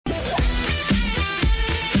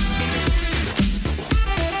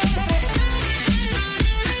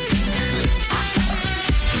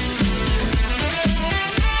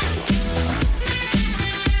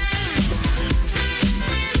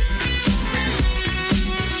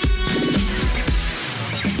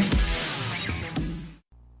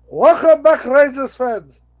Welcome back, Rangers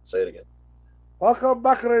fans. Say it again. Welcome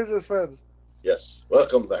back, Rangers fans. Yes,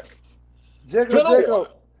 welcome back. It's Jacob, been a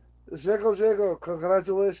while. Jacob,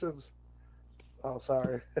 congratulations. Oh,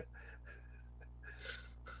 sorry.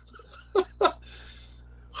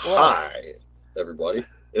 Hi, everybody.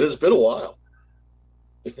 It has been a while.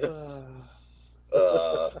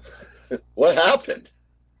 What happened?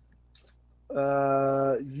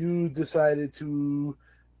 You decided to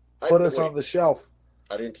put us on the shelf.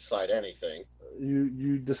 I didn't decide anything.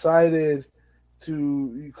 You decided to,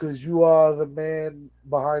 because you are the man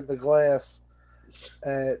behind the glass,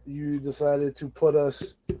 and you decided to put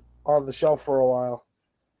us on the shelf for a while.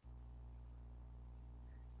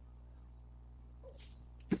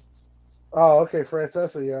 Oh, okay,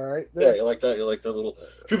 Francesca, you all right? Yeah, you like that? You like the little...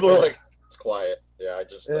 People are like, it's quiet. Yeah, I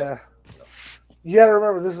just... Yeah. You got to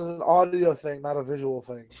remember, this is an audio thing, not a visual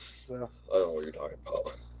thing. So I don't know what you're talking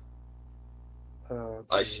about.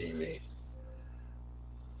 I see me.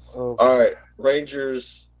 Oh, all right,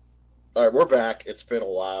 Rangers. All right, we're back. It's been a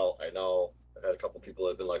while. I know. I had a couple people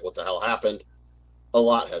that have been like, what the hell happened? A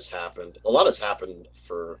lot has happened. A lot has happened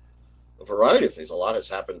for a variety of things. A lot has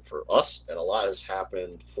happened for us, and a lot has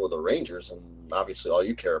happened for the Rangers. And obviously, all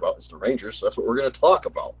you care about is the Rangers. So that's what we're going to talk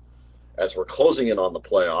about as we're closing in on the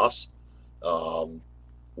playoffs.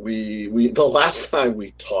 We the last time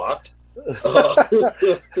we talked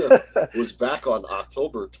was back on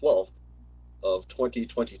October 12th of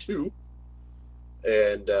 2022,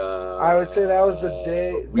 and I would say that was the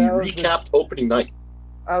day we recapped opening night.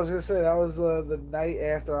 I was gonna say that was the night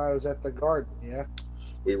after I was at the Garden. Yeah,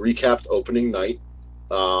 we recapped opening night,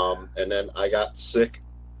 and then I got sick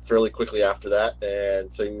fairly quickly after that,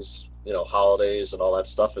 and things, holidays and all that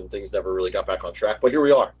stuff, and things never really got back on track. But here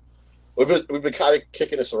we are. We've been kind of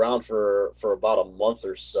kicking this around for about a month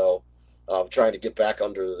or so, trying to get back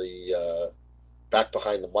under the back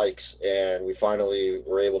behind the mics, and we finally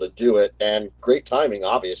were able to do it. And great timing,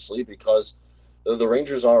 obviously, because the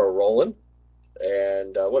Rangers are rolling.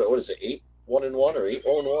 And what is it, 8-1-1 or 8-1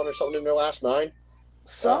 or something in their last 9?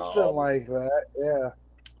 Something like that, yeah.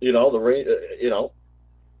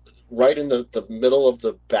 Right in the middle of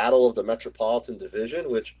the battle of the Metropolitan Division,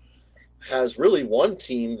 which has really one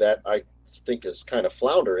team that I think is kind of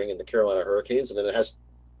floundering in the Carolina Hurricanes, and then it has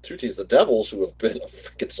two teams, the Devils, who have been a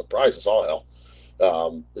freaking surprise as all hell.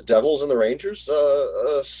 The Devils and the Rangers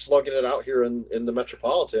slugging it out here in the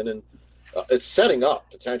Metropolitan, and it's setting up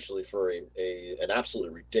potentially for an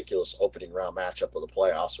absolutely ridiculous opening round matchup of the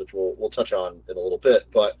playoffs, which we'll touch on in a little bit.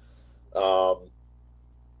 But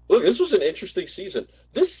look, this was an interesting season.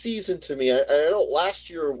 This season, to me, I know last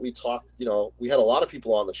year we talked, we had a lot of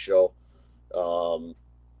people on the show, a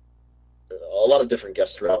lot of different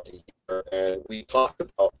guests throughout the year, and we talked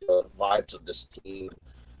about the vibes of this team.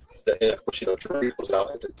 And of course, Drury goes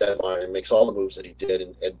out at the deadline and makes all the moves that he did,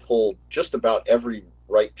 and pulled just about every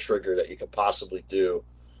right trigger that you could possibly do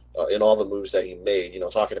in all the moves that he made.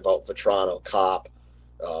 Talking about Vetrano, Kopp,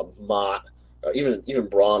 Mott, even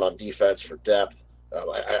Braun on defense for depth.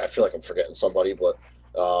 I feel like I'm forgetting somebody, but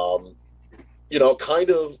kind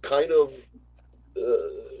of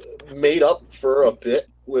made up for a bit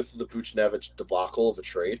with the Buchnevich debacle of a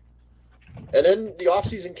trade. And then the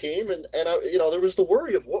offseason came, and there was the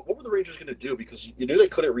worry of what were the Rangers going to do, because you knew they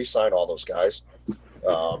couldn't re-sign all those guys.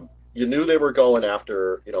 You knew they were going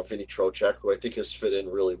after Vinny Trocheck, who I think has fit in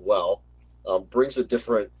really well, brings a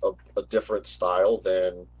different style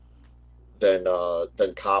than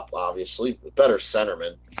Kopp, obviously, better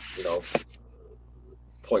centerman,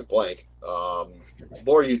 point blank.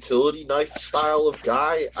 More utility knife style of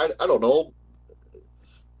guy. I don't know,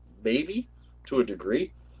 maybe to a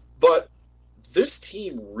degree, but this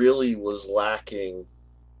team really was lacking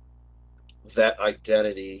that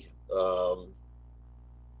identity,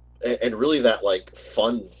 and really that like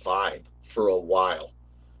fun vibe for a while.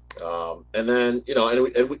 And then,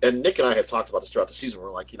 and Nick and I had talked about this throughout the season.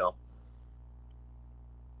 We're like,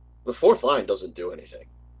 the fourth line doesn't do anything.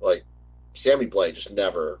 Like, Sammy Blais just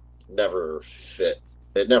never fit.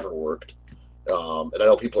 It never worked. And I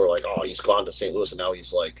know people are like, oh, he's gone to St. Louis, and now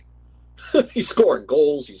he's like, he's scoring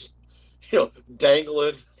goals. He's,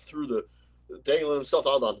 dangling himself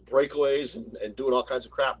out on breakaways and doing all kinds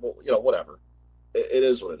of crap. Well, whatever. It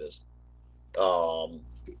is what it is.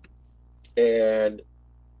 And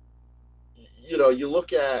you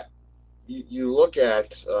look at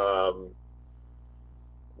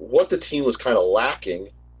what the team was kind of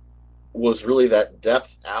lacking was really that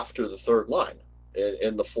depth after the third line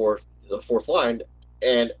in the fourth line,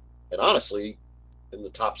 and honestly, in the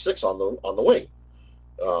top six on the wing.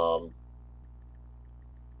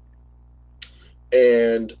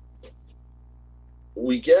 And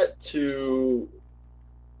we get to,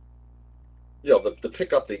 the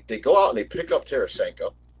pickup. They go out and they pick up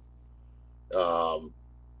Tarasenko,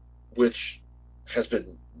 which has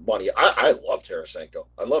been money. I love Tarasenko.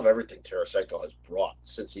 I love everything Tarasenko has brought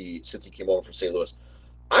since he came over from St. Louis.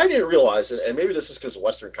 I didn't realize it, and maybe this is because of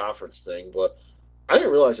Western Conference thing, but I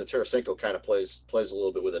didn't realize that Tarasenko kind of plays a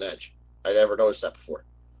little bit with an edge. I never noticed that before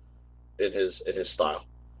in his style.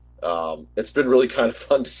 It's been really kind of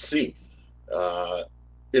fun to see.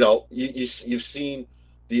 You've seen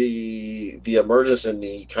the emergence and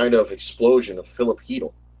the kind of explosion of Philip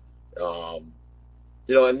Hedl.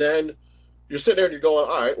 And then you're sitting there and you're going,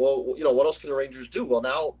 all right, well, what else can the Rangers do? Well,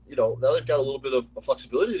 now they've got a little bit of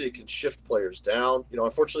flexibility. They can shift players down.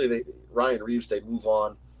 Unfortunately, Ryan Reeves, they move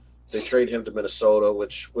on. They trade him to Minnesota,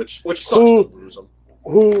 which sucks to lose him.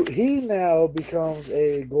 Who he now becomes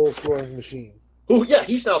a goal-scoring machine.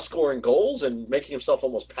 He's now scoring goals and making himself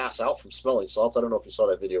almost pass out from smelling salts. I don't know if you saw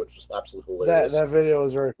that video, which was absolutely hilarious. That video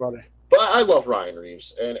was very funny. But I love Ryan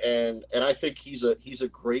Reeves, and I think he's a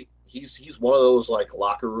great. He's one of those like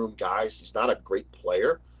locker room guys. He's not a great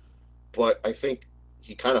player, but I think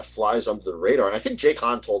he kind of flies under the radar. And I think Jake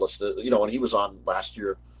Hahn told us that when he was on last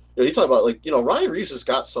year, he talked about Ryan Reeves has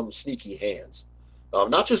got some sneaky hands,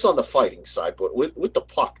 not just on the fighting side, but with the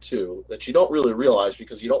puck too, that you don't really realize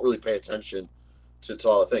because you don't really pay attention to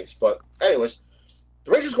all the things. But anyways,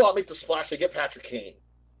 the Rangers go out and make the splash. They get Patrick Kane,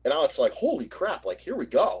 and now it's like, holy crap! Like here we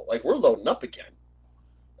go. Like we're loading up again.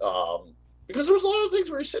 Because there was a lot of things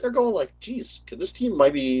where you're sitting there going like, geez, could this team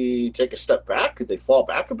maybe take a step back? Could they fall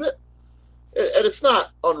back a bit? And it's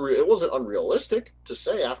not unreal. It wasn't unrealistic to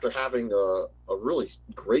say after having a really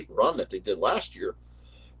great run that they did last year.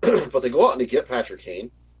 But they go out and they get Patrick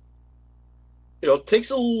Kane. It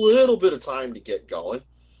takes a little bit of time to get going.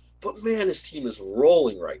 But, man, this team is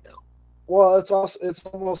rolling right now. Well, it's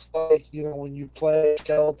almost like, when you play a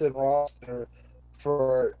skeleton roster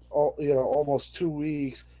for, almost 2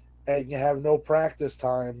 weeks and you have no practice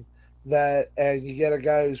time, and you get a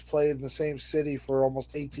guy who's played in the same city for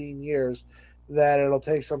almost 18 years, that it'll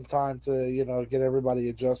take some time to, get everybody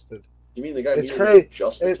adjusted. You mean the guy needs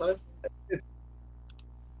adjustment time?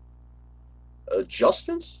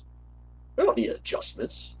 Adjustments? We don't need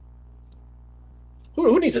adjustments.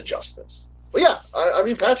 Who needs adjustments? Well, yeah, I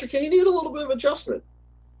mean, Patrick Kane needed a little bit of adjustment.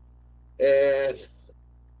 And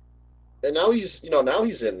now he's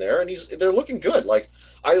in there, and they're looking good. Like,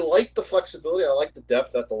 I like the flexibility. I like the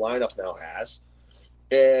depth that the lineup now has.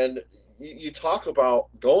 And you talk about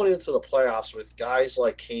going into the playoffs with guys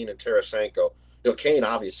like Kane and Tarasenko. Kane,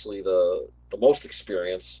 obviously, the most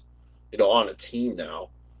experience, on a team now,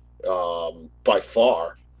 by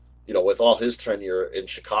far, with all his tenure in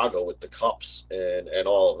Chicago with the Cups and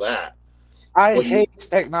all of that. I hate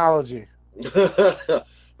technology. But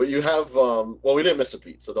you have, we didn't miss a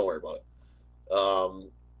beat, so don't worry about it.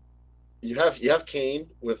 You have Kane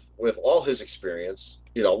with all his experience.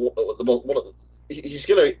 He's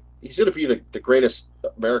gonna be the greatest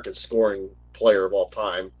American scoring player of all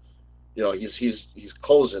time. He's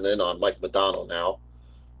closing in on Mike Modano now.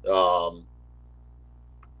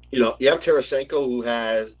 You have Tarasenko, who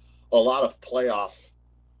has a lot of playoff.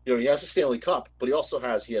 He has a Stanley Cup, but he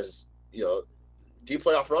has deep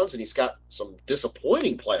playoff runs, and he's got some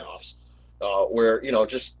disappointing playoffs where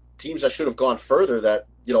just teams that should have gone further that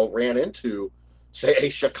ran into, say, a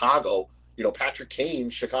Chicago, Patrick Kane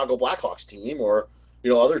Chicago Blackhawks team, or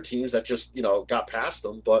other teams that just got past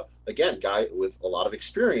them. But again, guy with a lot of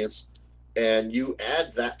experience, and you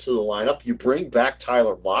add that to the lineup. You bring back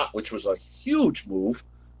Tyler Mott, which was a huge move,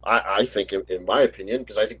 I think, in my opinion,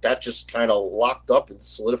 because I think that just kind of locked up and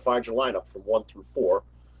solidified your lineup from 1 through 4.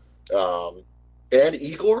 And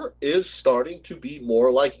Igor is starting to be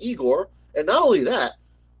more like Igor. And not only that,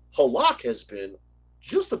 Halak has been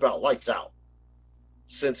just about lights out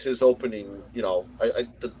since his opening.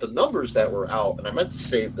 The numbers that were out, and I meant to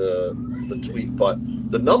save the tweet, but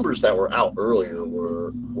the numbers that were out earlier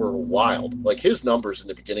were wild. Like his numbers in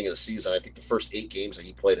the beginning of the season, I think the first 8 games that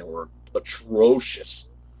he played in were atrocious.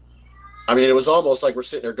 I mean, it was almost like we're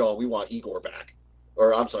sitting there going, we want Igor back.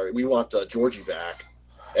 Or I'm sorry, we want Georgie back.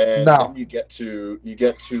 And then you get to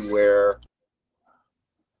where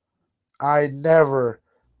I never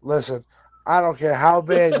listen. I don't care how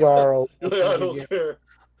bad Yarrow.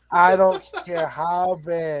 I don't care how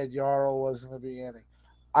bad Yarrow was in the beginning.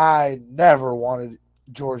 I never wanted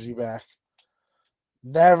Georgie back.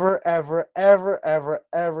 Never, ever, ever, ever,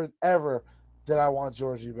 ever, ever did I want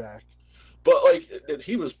Georgie back. But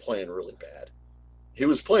he was playing really bad.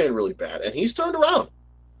 And he's turned around.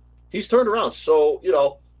 So,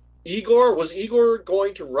 was Igor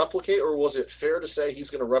going to replicate, or was it fair to say he's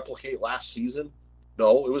going to replicate last season?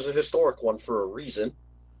 No, it was a historic one for a reason.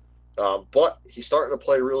 But he's starting to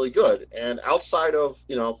play really good. And outside of,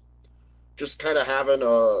 just kind of having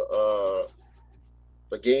a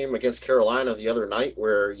game against Carolina the other night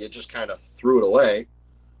where you just kind of threw it away,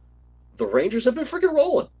 the Rangers have been freaking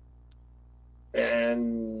rolling.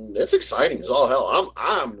 And it's exciting as all hell.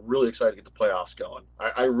 I'm really excited to get the playoffs going.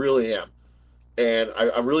 I really am. And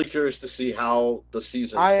I'm really curious to see how the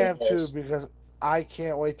season I am too, because I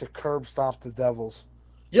can't wait to curb stomp the Devils.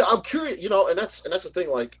 Yeah, I'm curious, and that's the thing.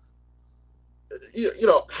 Like,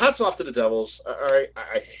 hats off to the Devils. All right,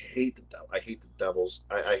 I hate the Devils. I hate the Devils.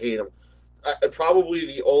 I hate them. Probably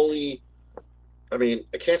the only. I mean,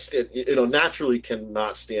 I can't stand. Naturally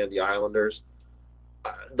cannot stand the Islanders.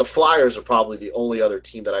 The Flyers are probably the only other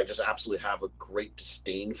team that I just absolutely have a great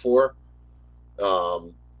disdain for.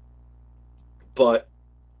 But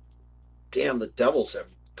damn, the Devils have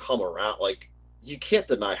come around. Like, you can't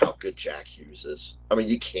deny how good Jack Hughes is. I mean,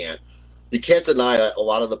 you can't. You can't deny that a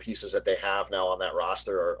lot of the pieces that they have now on that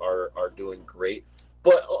roster are doing great.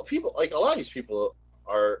 But people, like, a lot of these people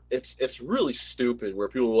are. It's really stupid where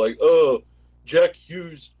people are like, oh, Jack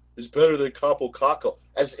Hughes is better than Kaapo Kakko,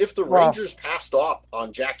 as if the Rangers passed up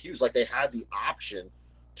on Jack Hughes, like they had the option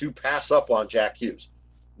to pass up on Jack Hughes.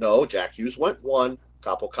 No, Jack Hughes went 1,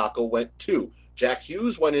 Kaapo Kakko went 2. Jack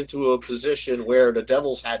Hughes went into a position where the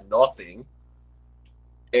Devils had nothing,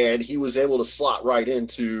 and he was able to slot right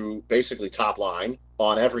into basically top line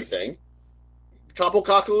on everything. Kaapo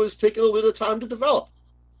Kakko is taking a little bit of time to develop.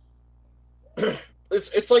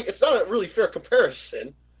 It's like, it's not a really fair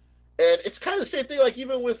comparison. And it's kind of the same thing, like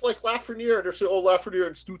even with like Lafreniere, they're saying, Lafreniere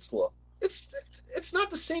and Stützle. It's not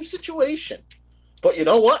the same situation. But you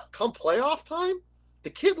know what? Come playoff time, the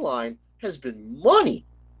kid line has been money.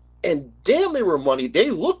 And damn, they were money. They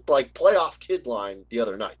looked like playoff kid line the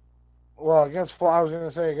other night. Well, against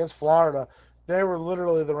Florida, they were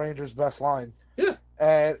literally the Rangers' best line. Yeah.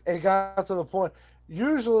 And it got to the point.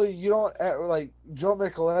 Usually you don't, like, Joe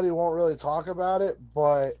Micheletti won't really talk about it,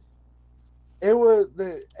 but it was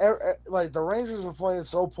the Rangers were playing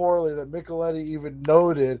so poorly that Micheletti even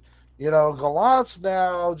noted, Gallant's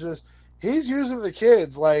now he's using the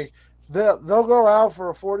kids. Like, they'll go out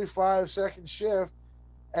for a 45-second shift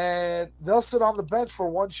and they'll sit on the bench for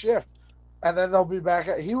one shift and then they'll be back.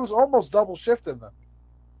 He was almost double shifting them.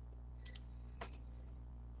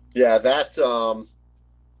 Yeah, that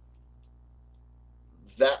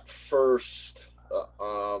first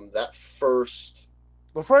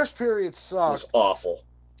the first period sucked. Was awful.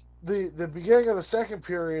 The beginning of the second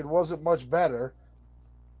period wasn't much better.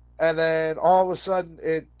 And then all of a sudden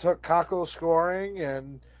it took Kakko scoring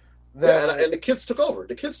and then and the kids took over.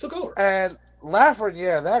 And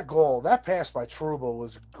Lafreniere, that goal, that pass by Trouba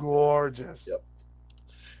was gorgeous.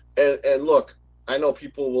 Yep. And look, I know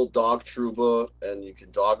people will dog Trouba, and you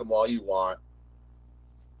can dog him all you want.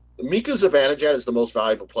 Mika Zibanejad is the most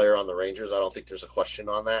valuable player on the Rangers. I don't think there's a question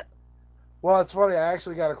on that. Well, it's funny. I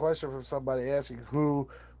actually got a question from somebody asking who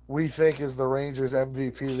we think is the Rangers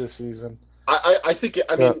MVP this season. I think.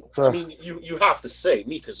 I mean, you have to say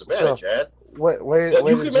Mika Zibanejad. Wait.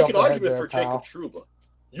 You could make an argument for Jacob Trouba.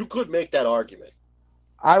 You could make that argument.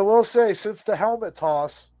 I will say, since the helmet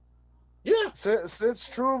toss, yeah, since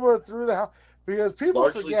Trouba threw the helmet, because people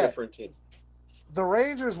largely forget, different team. The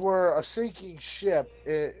Rangers were a sinking ship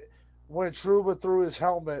when Trouba threw his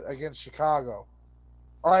helmet against Chicago,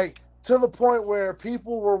 like to the point where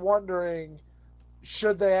people were wondering,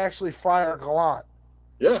 should they actually fire Gallant?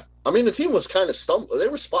 Yeah, I mean the team was kind of stumbling. They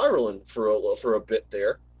were spiraling for a bit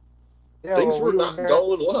there. Yeah, things were not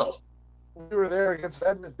going well. We were there against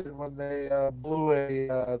Edmonton when they blew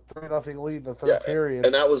a 3-0 lead in the third period.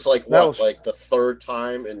 And that was like like the third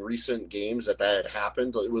time in recent games that had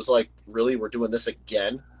happened. It was like, really, we're doing this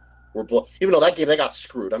again? Even though that game, they got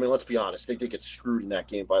screwed. I mean, let's be honest. They did get screwed in that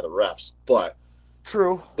game by the refs. But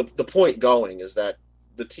true. The point going is that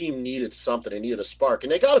the team needed something. They needed a spark.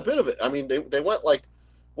 And they got a bit of it. I mean, they went like,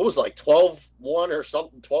 what was it, like 12-1 or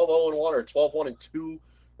something, 12-0-1 or 12-1-2.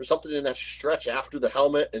 Or something in that stretch after the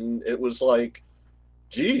helmet, and it was like,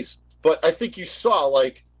 geez. But I think you saw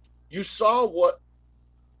a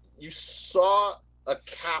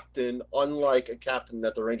captain unlike a captain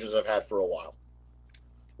that the Rangers have had for a while.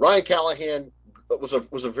 Ryan Callahan was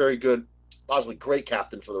a very good, possibly great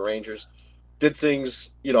captain for the Rangers. Did things,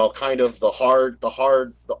 kind of the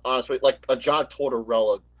honest way, like a John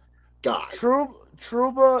Tortorella guy.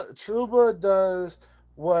 Trouba does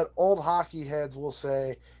what old hockey heads will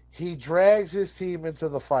say. He drags his team into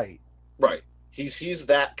the fight. Right. He's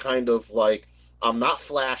that kind of like, I'm not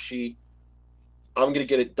flashy, I'm going to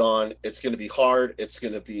get it done. It's going to be hard. It's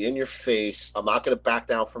going to be in your face. I'm not going to back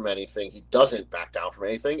down from anything. He doesn't back down from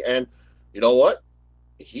anything. And you know what?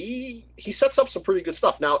 He sets up some pretty good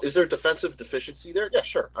stuff. Now, is there defensive deficiency there? Yeah,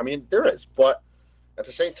 sure. I mean, there is. But at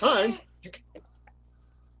the same time,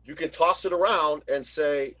 you can toss it around and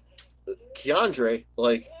say, Keandre,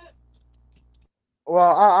 like.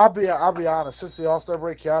 Well, I'll be honest. Since the All-Star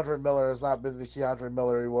break, Keandre Miller has not been the Keandre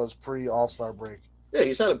Miller he was pre All-Star break. Yeah,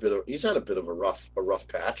 he's had a bit of a rough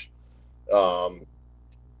patch.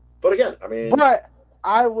 But again, I mean, but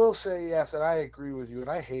I will say yes, and I agree with you, and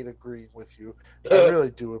I hate agreeing with you. I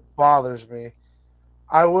really do. It bothers me.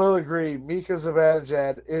 I will agree. Mika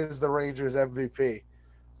Zibanejad is the Rangers MVP,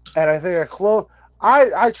 and I think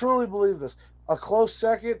I truly believe this. A close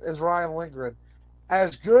second is Ryan Lindgren.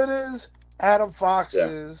 As good as Adam Fox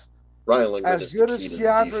is, Ryan Lindgren as good as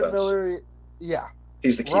Keandre Miller, yeah.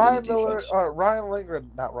 He's the key Ryan to the Miller, defense. Ryan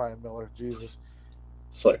Lindgren, not Ryan Miller. Jesus,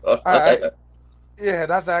 it's like yeah,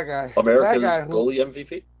 not that guy. America's that guy goalie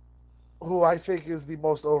MVP, who I think is the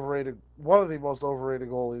most overrated, one of the most overrated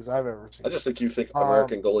goalies I've ever seen. I just think you think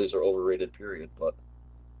American goalies are overrated. Period. But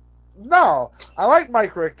no, I like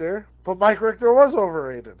Mike Richter, but Mike Richter was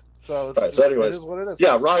overrated. So, it is what it is.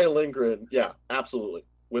 Yeah, Ryan Lindgren. Yeah, absolutely.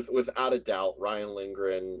 Without a doubt, Ryan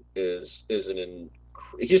Lindgren is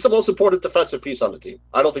he's the most important defensive piece on the team.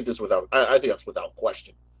 I don't think this I think that's without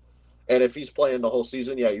question. And if he's playing the whole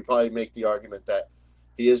season, yeah, you probably make the argument that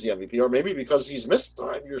he is the MVP, or maybe because he's missed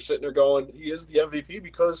time, you're sitting there going, he is the MVP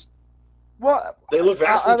because they look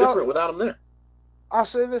vastly different without him there. I'll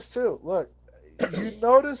say this too. Look, you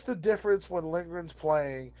notice the difference when Lindgren's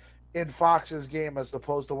playing in Fox's game as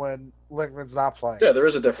opposed to when Lindgren's not playing. Yeah, there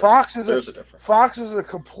is a difference. Fox is a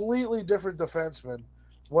completely different defenseman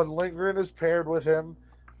when Lindgren is paired with him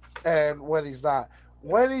and when he's not.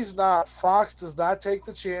 When he's not, Fox does not take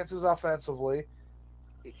the chances offensively.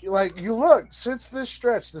 Like, you look, since this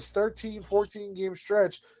stretch, this 13, 14 game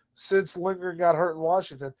stretch, since Lindgren got hurt in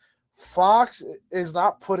Washington, Fox is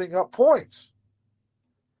not putting up points.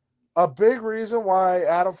 A big reason why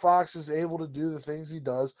Adam Fox is able to do the things he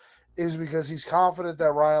does is because he's confident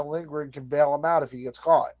that Ryan Lindgren can bail him out if he gets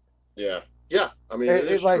caught. Yeah. I mean,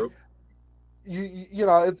 it's like, true. You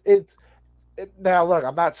know, it's now look,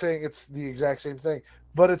 I'm not saying it's the exact same thing,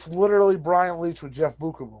 but it's literally Brian Leetch with Jeff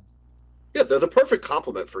Bukaboom. Yeah, they're the perfect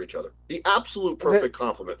complement for each other. The absolute perfect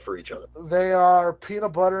complement for each other. They are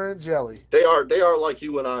peanut butter and jelly. They are like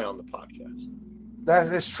you and I on the podcast. That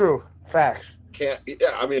is true. Facts.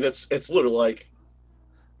 I mean, it's literally like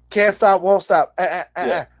can't stop, won't stop.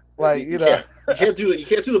 Like you can't do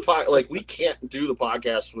the podcast. Like we can't do the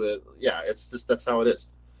podcast with. Yeah, it's just that's how it is.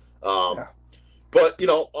 But you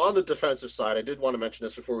know, on the defensive side, I did want to mention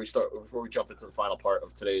this before we jump into the final part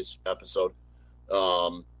of today's episode.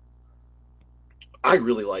 I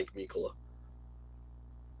really like Mikkola.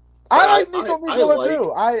 I like Mikkola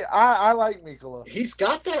too. I like Mikkola. He's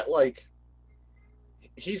got that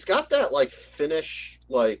like finish,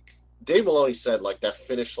 like Dave Maloney said, like that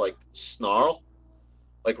finish, like snarl,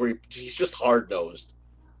 like where he's just hard nosed,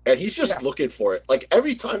 and he's just looking for it. Like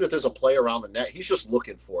every time that there's a play around the net, he's just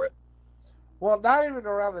looking for it. Well, not even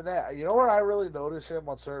around the net. You know where I really notice him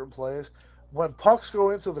on certain plays? When pucks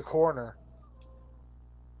go into the corner.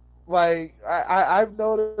 Like, I've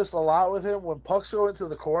noticed a lot with him. When pucks go into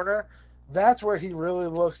the corner, that's where he really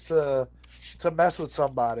looks to mess with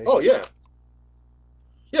somebody. Oh, yeah.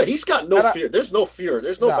 Yeah, he's got no fear. There's no fear.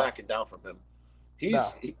 There's no backing down from him.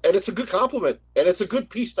 And it's a good compliment, and it's a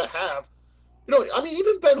good piece to have. You know, I mean,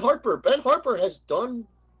 even Ben Harper. Ben Harper has done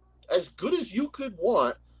as good as you could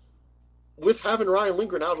want with having Ryan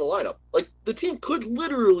Lindgren out of the lineup. Like, the team could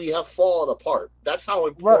literally have fallen apart. That's how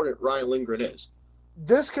important Ryan Lindgren is.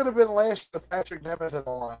 This could have been last year with Patrick Nemeth in the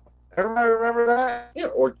lineup. Everybody remember that? Yeah,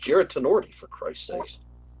 or Jared Tenorti, for Christ's sakes.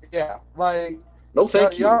 Yeah, like... No,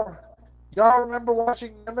 thank you. Y'all remember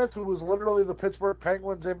watching Nemeth, who was literally the Pittsburgh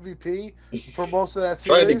Penguins MVP for most of that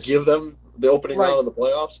series? Trying to give them the opening round of the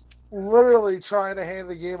playoffs? Literally trying to hand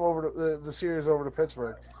the game over to the series over to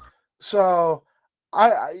Pittsburgh. So...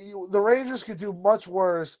 the Rangers could do much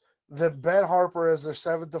worse than Ben Harper as their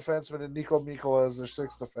seventh defenseman and Nico Mikkola as their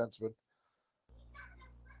sixth defenseman.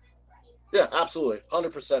 Yeah, absolutely.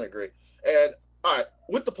 100% agree. And, all right,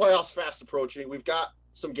 with the playoffs fast approaching, we've got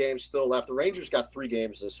some games still left. The Rangers got 3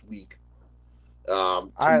 games this week. No,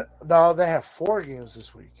 they have 4 games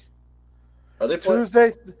this week. Are they playing?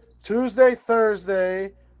 Tuesday,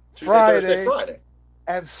 Thursday, Friday,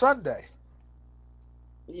 and Sunday.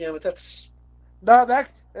 Yeah, but that's... No,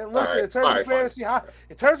 listen. In terms of fantasy hockey,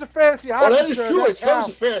 oh, that is true. In terms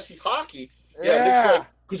of fantasy hockey, yeah,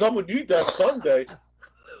 because I'm gonna need that Sunday.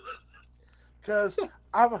 because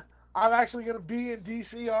I'm actually going to be in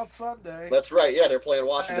DC on Sunday. That's right. Yeah, they're playing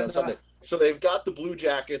Washington on And, Sunday. So they've got the Blue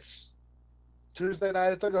Jackets Tuesday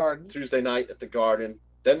night at the Garden. Tuesday night at the Garden.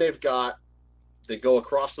 Then they go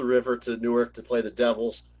across the river to Newark to play the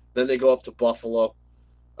Devils. Then they go up to Buffalo.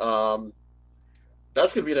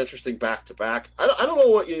 That's going to be an interesting back-to-back. I don't know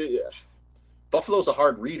what you – Buffalo's a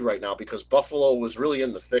hard read right now because Buffalo was really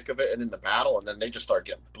in the thick of it and in the battle, and then they just start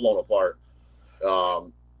getting blown apart.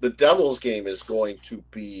 The Devils game is going to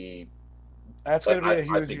be – That's going to be a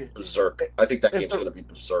huge – I think berserk. I think that game's going to be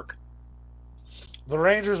berserk. The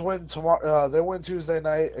Rangers win tomorrow. They win Tuesday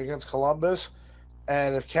night against Columbus,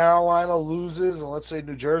 and if Carolina loses, and let's say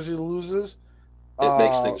New Jersey loses, it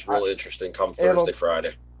makes things really interesting come Thursday,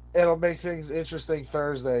 Friday. It'll make things interesting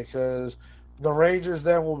Thursday because the Rangers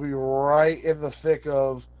then will be right in the thick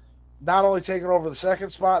of not only taking over the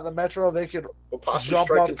second spot in the Metro, they could possibly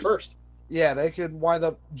striking first. Yeah, they could wind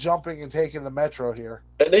up jumping and taking the Metro here,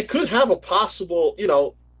 and they could have a possible.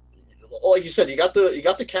 Like you said, you got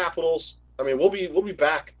the Capitals. I mean, we'll be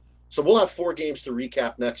back, so we'll have 4 games to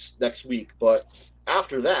recap next week. But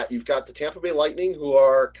after that, you've got the Tampa Bay Lightning, who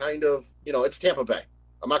are kind of it's Tampa Bay.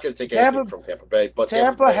 I'm not going to take anything from Tampa Bay, but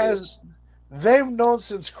Tampa has they've known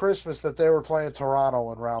since Christmas that they were playing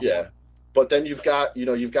Toronto in round 1. But then you've got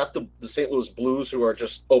the St. Louis Blues, who are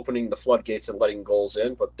just opening the floodgates and letting goals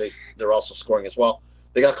in, but they're also scoring as well.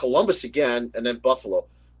 They got Columbus again, and then Buffalo.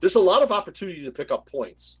 There's a lot of opportunity to pick up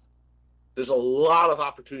points. There's a lot of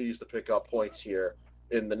opportunities to pick up points here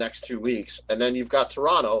in the next 2 weeks, and then you've got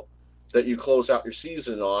Toronto that you close out your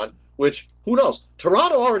season on. Which who knows?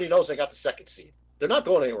 Toronto already knows they got the second seed. They're not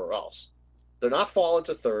going anywhere else. They're not falling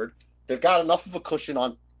to third. They've got enough of a cushion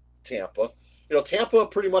on Tampa. Tampa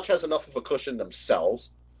pretty much has enough of a cushion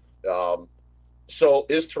themselves. So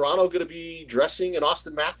is Toronto going to be dressing in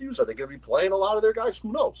Austin Matthews? Are they going to be playing a lot of their guys?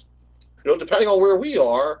 Who knows? Depending on where we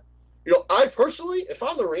are, I personally, if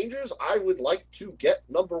I'm the Rangers, I would like to get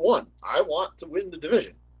number 1. I want to win the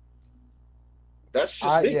division. That's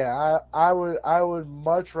just me. Yeah, I would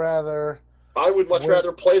much rather. I would much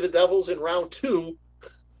rather play the Devils in round 2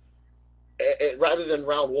 rather than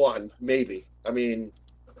round 1, maybe. I mean,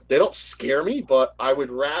 they don't scare me, but I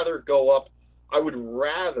would rather go up. I would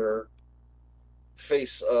rather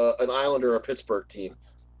face an Islander or a Pittsburgh team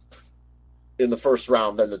in the first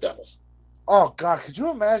round than the Devils. Oh, God, could you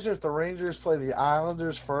imagine if the Rangers play the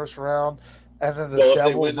Islanders first round and then the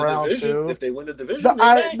Devils round 2? If they win the division,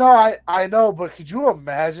 I know, but could you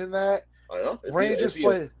imagine that? I know. Rangers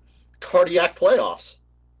play cardiac playoffs.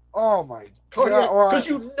 Oh my God! Because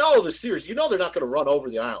the series, they're not going to run over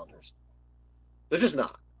the Islanders. They're just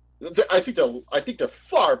not. I think they're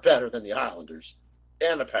far better than the Islanders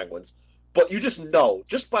and the Penguins. But you just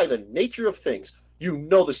by the nature of things,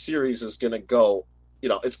 the series is going to go.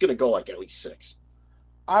 It's going to go like at least 6.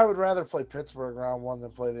 I would rather play Pittsburgh round 1 than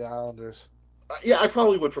play the Islanders. Yeah, I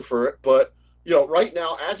probably would prefer it, but right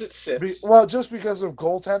now as it sits, just because of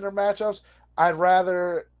goaltender matchups, I'd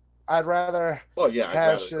rather. I'd rather go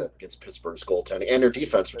against Pittsburgh's goaltending and their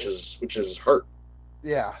defense, which is hurt.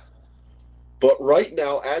 Yeah. But right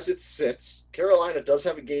now, as it sits, Carolina does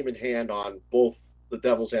have a game in hand on both the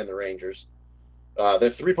Devils and the Rangers. They're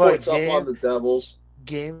 3 points up on the Devils.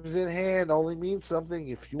 Games in hand only means something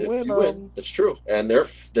if you win. It's true, and they're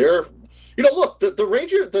look,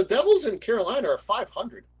 the Devils in Carolina are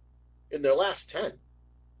 500 in their last 10,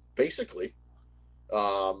 basically.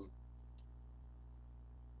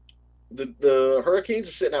 The Hurricanes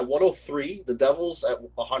are sitting at 103. The Devils at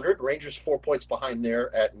 100. Rangers 4 points behind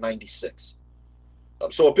there at 96.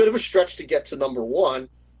 So a bit of a stretch to get to number 1,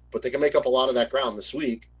 but they can make up a lot of that ground this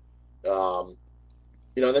week. And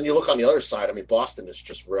then you look on the other side. I mean, Boston is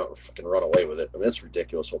just fucking run away with it. I mean, it's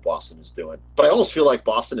ridiculous what Boston is doing. But I almost feel like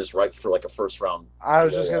Boston is ripe for like a first round. I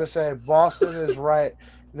was just going to say, Boston is right.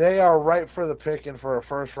 They are ripe for the picking for a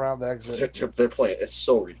first round exit. They're playing. It's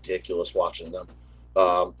so ridiculous watching them.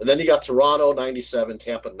 And then you got Toronto 97,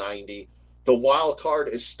 Tampa 90. The wild card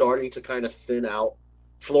is starting to kind of thin out.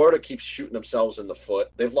 Florida keeps shooting themselves in the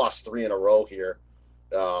foot. They've lost 3 in a row here.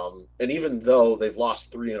 And even though they've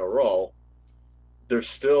lost 3 in a row, they're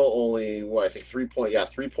still only, 3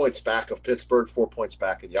 points back of Pittsburgh, 4 points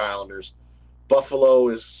back of the Islanders. Buffalo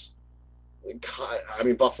and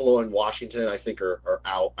Washington, I think, are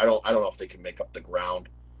out. I don't know if they can make up the ground.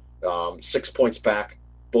 6 points back,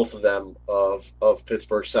 both of them of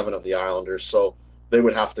Pittsburgh, 7 of the Islanders. So they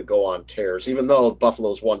would have to go on tears, even though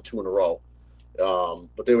Buffalo's won 2 in a row.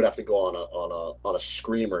 But they would have to go on a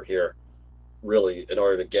screamer here, really, in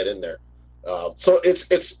order to get in there. So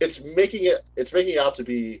it's making it out to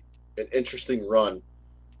be an interesting run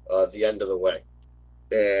the end of the way.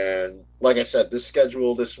 And like I said, this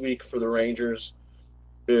schedule this week for the Rangers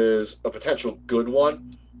is a potential good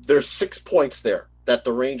one. There's 6 points there that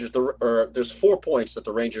the Rangers, or there's 4 points that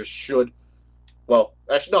the Rangers should. Well,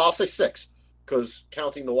 actually, no, I'll say 6 because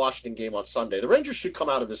counting the Washington game on Sunday, the Rangers should come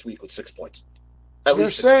out of this week with 6 points. You're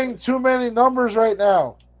saying too many numbers right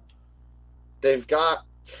now. They've got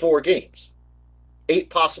 4 games, 8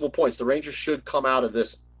 possible points. The Rangers should come out of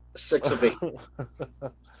this 6 of 8.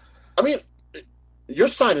 I mean, you're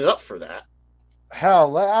signing up for that.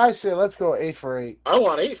 Hell, I say let's go 8 for 8. I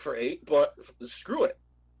want 8 for 8, but screw it.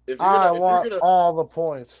 I want all the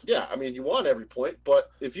points. Yeah, I mean, you want every point,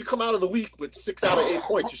 but if you come out of the week with 6 out of 8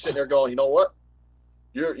 points, you're sitting there going, you know what?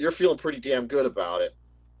 You're feeling pretty damn good about it,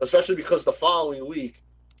 especially because the following week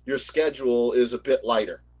your schedule is a bit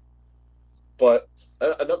lighter. But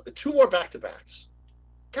 2 more back-to-backs.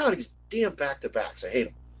 God, these damn back-to-backs. I hate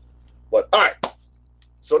them. But, all right.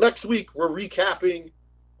 So next week we're recapping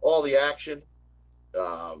all the action.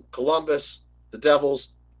 Columbus, the Devils,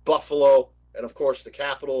 Buffalo, and of course the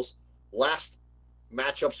Capitals. Last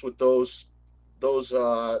matchups with those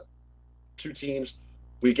 2 teams.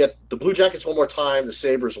 We get the Blue Jackets one more time, the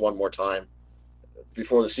Sabres one more time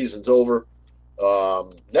before the season's over.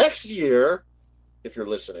 Next year, if you're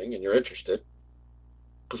listening and you're interested,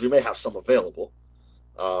 because we may have some available,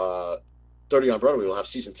 30 on Broadway will have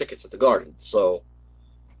season tickets at the Garden. So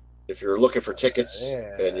if you're looking for tickets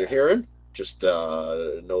and you're hearing, just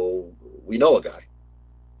know we know a guy.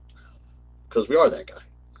 Because we are that guy.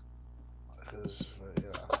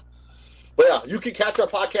 But yeah, you can catch our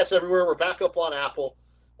podcast everywhere. We're back up on Apple.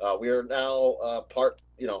 We are now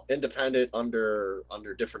independent under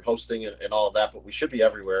different hosting and all of that, but we should be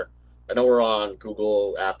everywhere. I know we're on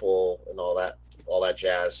Google, Apple, and all that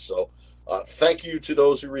jazz. So thank you to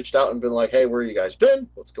those who reached out and been like, hey, where you guys been?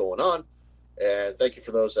 What's going on? And thank you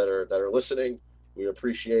for those that are listening. We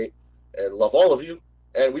appreciate and love all of you.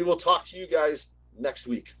 And we will talk to you guys next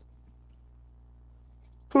week.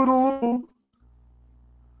 Toodaloo.